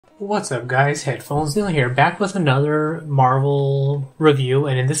What's up, guys? Headphones Neil here, back with another Marvel review,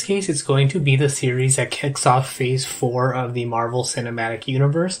 and in this case it's going to be the series that kicks off Phase 4 of the Marvel Cinematic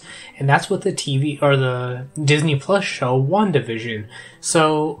Universe, and that's with the the Disney Plus show WandaVision.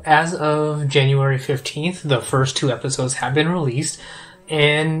 So, as of January 15th, the first 2 episodes have been released,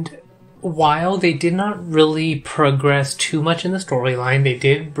 and while they did not really progress too much in the storyline, they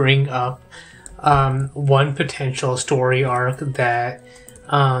did bring up one potential story arc that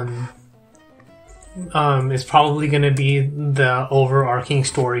is probably going to be the overarching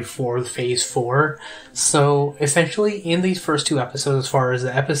story for Phase 4. So, essentially, in these first 2 episodes, as far as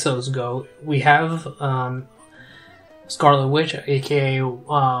the episodes go, we have Scarlet Witch, aka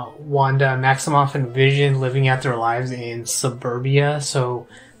Wanda, Maximoff, and Vision living out their lives in suburbia. So,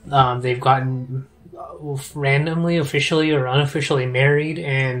 they've gotten randomly, officially, or unofficially married,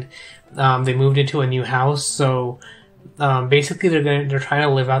 and they moved into a new house. So, basically, they're trying to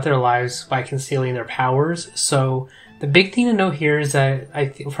live out their lives by concealing their powers. So the big thing to note here is that I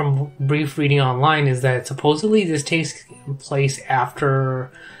think from brief reading online is that supposedly this takes place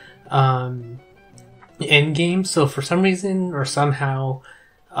after Endgame. So for some reason or somehow,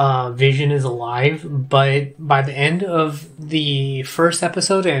 Vision is alive. But by the end of the first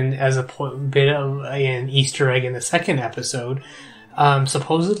episode, and as a bit of an Easter egg in the second episode,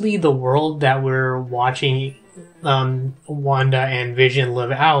 supposedly the world that we're watching Wanda and Vision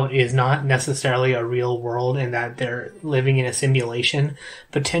live out is not necessarily a real world, and that they're living in a simulation.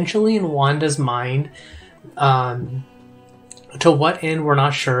 Potentially in Wanda's mind, to what end we're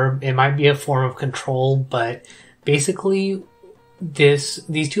not sure. It might be a form of control, but basically these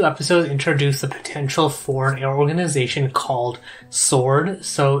 2 episodes introduce the potential for an organization called S.W.O.R.D.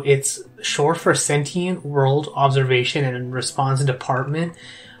 So it's short for Sentient World Observation and Response Department,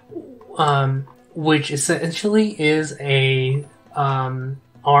 which essentially is a arm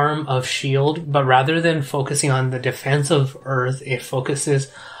of S.H.I.E.L.D., but rather than focusing on the defense of Earth, it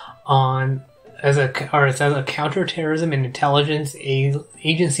focuses on as a counterterrorism and intelligence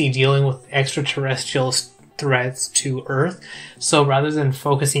agency dealing with extraterrestrial threats to Earth. So rather than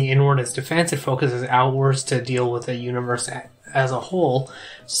focusing inward as defense, it focuses outwards to deal with the universe as a whole.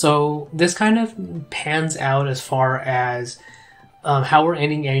 So this kind of pans out as far as how we're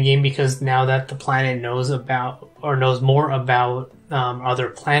ending Endgame, because now that the planet knows more about other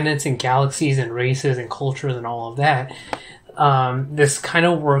planets and galaxies and races and cultures and all of that, this kind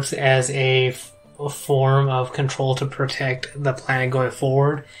of works as a form of control to protect the planet going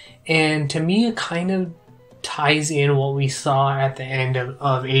forward. And to me, it kind of ties in what we saw at the end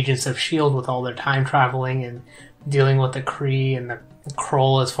of Agents of S.H.I.E.L.D. with all their time traveling and dealing with the Kree and the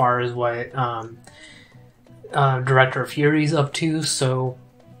Krull as far as what Director Fury's up to. So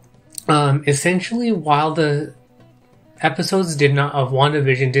essentially, while the episodes of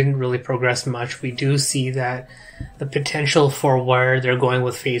WandaVision didn't really progress much, we do see that the potential for where they're going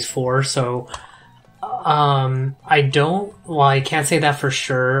with Phase 4. So I can't say that for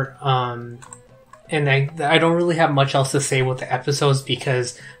sure, and I don't really have much else to say with the episodes,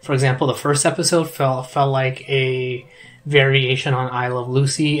 because, for example, the first episode felt like a variation on I Love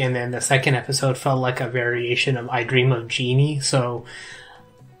Lucy, and then the second episode felt like a variation of I Dream of Jeannie. So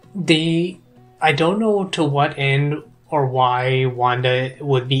I don't know to what end or why Wanda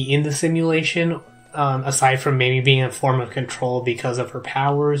would be in the simulation, aside from maybe being a form of control because of her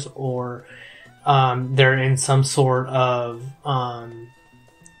powers, or they're in some sort of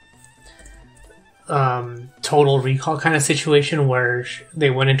total recall kind of situation where they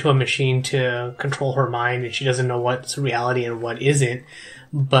went into a machine to control her mind and she doesn't know what's reality and what isn't.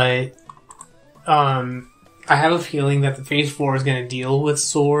 But I have a feeling that the Phase 4 is going to deal with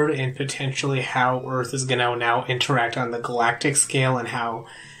S.W.O.R.D. and potentially how Earth is going to now interact on the galactic scale, and how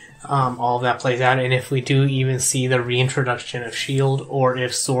all of that plays out. And if we do even see the reintroduction of S.H.I.E.L.D., or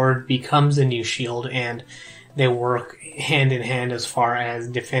if S.W.O.R.D. becomes a new S.H.I.E.L.D. and they work hand in hand as far as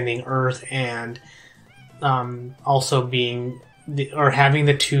defending Earth and also having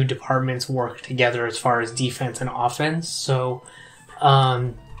the 2 departments work together as far as defense and offense. So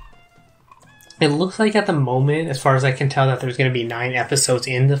it looks like at the moment, as far as I can tell, that there's going to be 9 episodes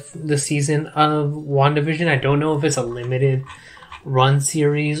in the season of WandaVision. I don't know if it's a limited run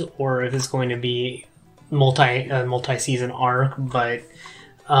series or if it's going to be multi-season arc, but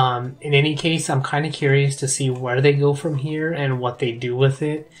in any case, I'm kind of curious to see where they go from here and what they do with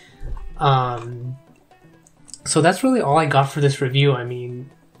it. So that's really all I got for this review. I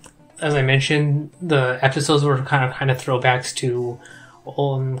mean, as I mentioned, the episodes were kind of throwbacks to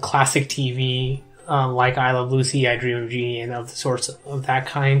classic TV, like I Love Lucy, I Dream of Jeannie, and of the sorts of that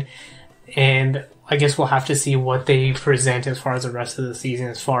kind. And I guess we'll have to see what they present as far as the rest of the season,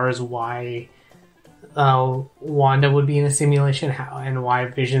 as far as why Wanda would be in a simulation, and why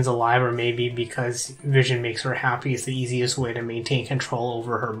Vision's alive, or maybe because Vision makes her happy is the easiest way to maintain control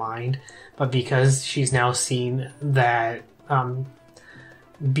over her mind. But because she's now seen that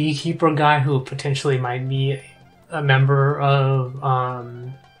beekeeper guy who potentially might be a member of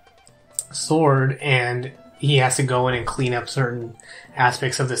S.W.O.R.D, and he has to go in and clean up certain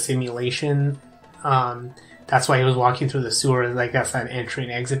aspects of the simulation. That's why he was walking through the sewer, like that's that entry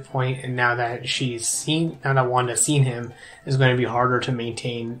and exit point. And now that Wanda's seen him, it's going to be harder to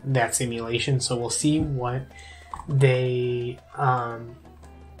maintain that simulation. So we'll see what they, how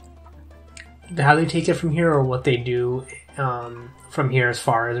they take it from here, or what they do from here as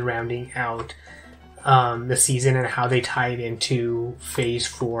far as rounding out the season, and how they tie it into Phase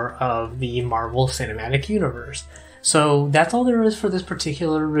 4 of the Marvel Cinematic Universe. So that's all there is for this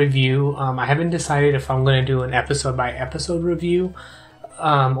particular review. I haven't decided if I'm going to do an episode by episode review,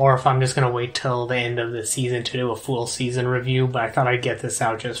 or if I'm just going to wait till the end of the season to do a full season review, but I thought I'd get this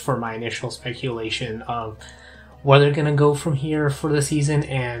out just for my initial speculation of where they're going to go from here for the season,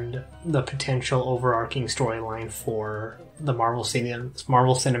 and the potential overarching storyline for the Marvel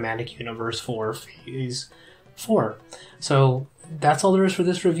Cinematic Universe for Phase 4. So that's all there is for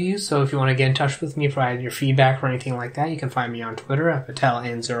this review. So if you want to get in touch with me, provide your feedback or anything like that, you can find me on Twitter at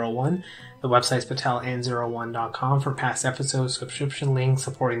PatelN01. The website's PatelN01.com for past episodes, subscription links,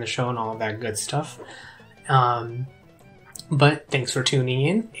 supporting the show, and all of that good stuff. But thanks for tuning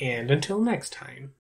in, and until next time.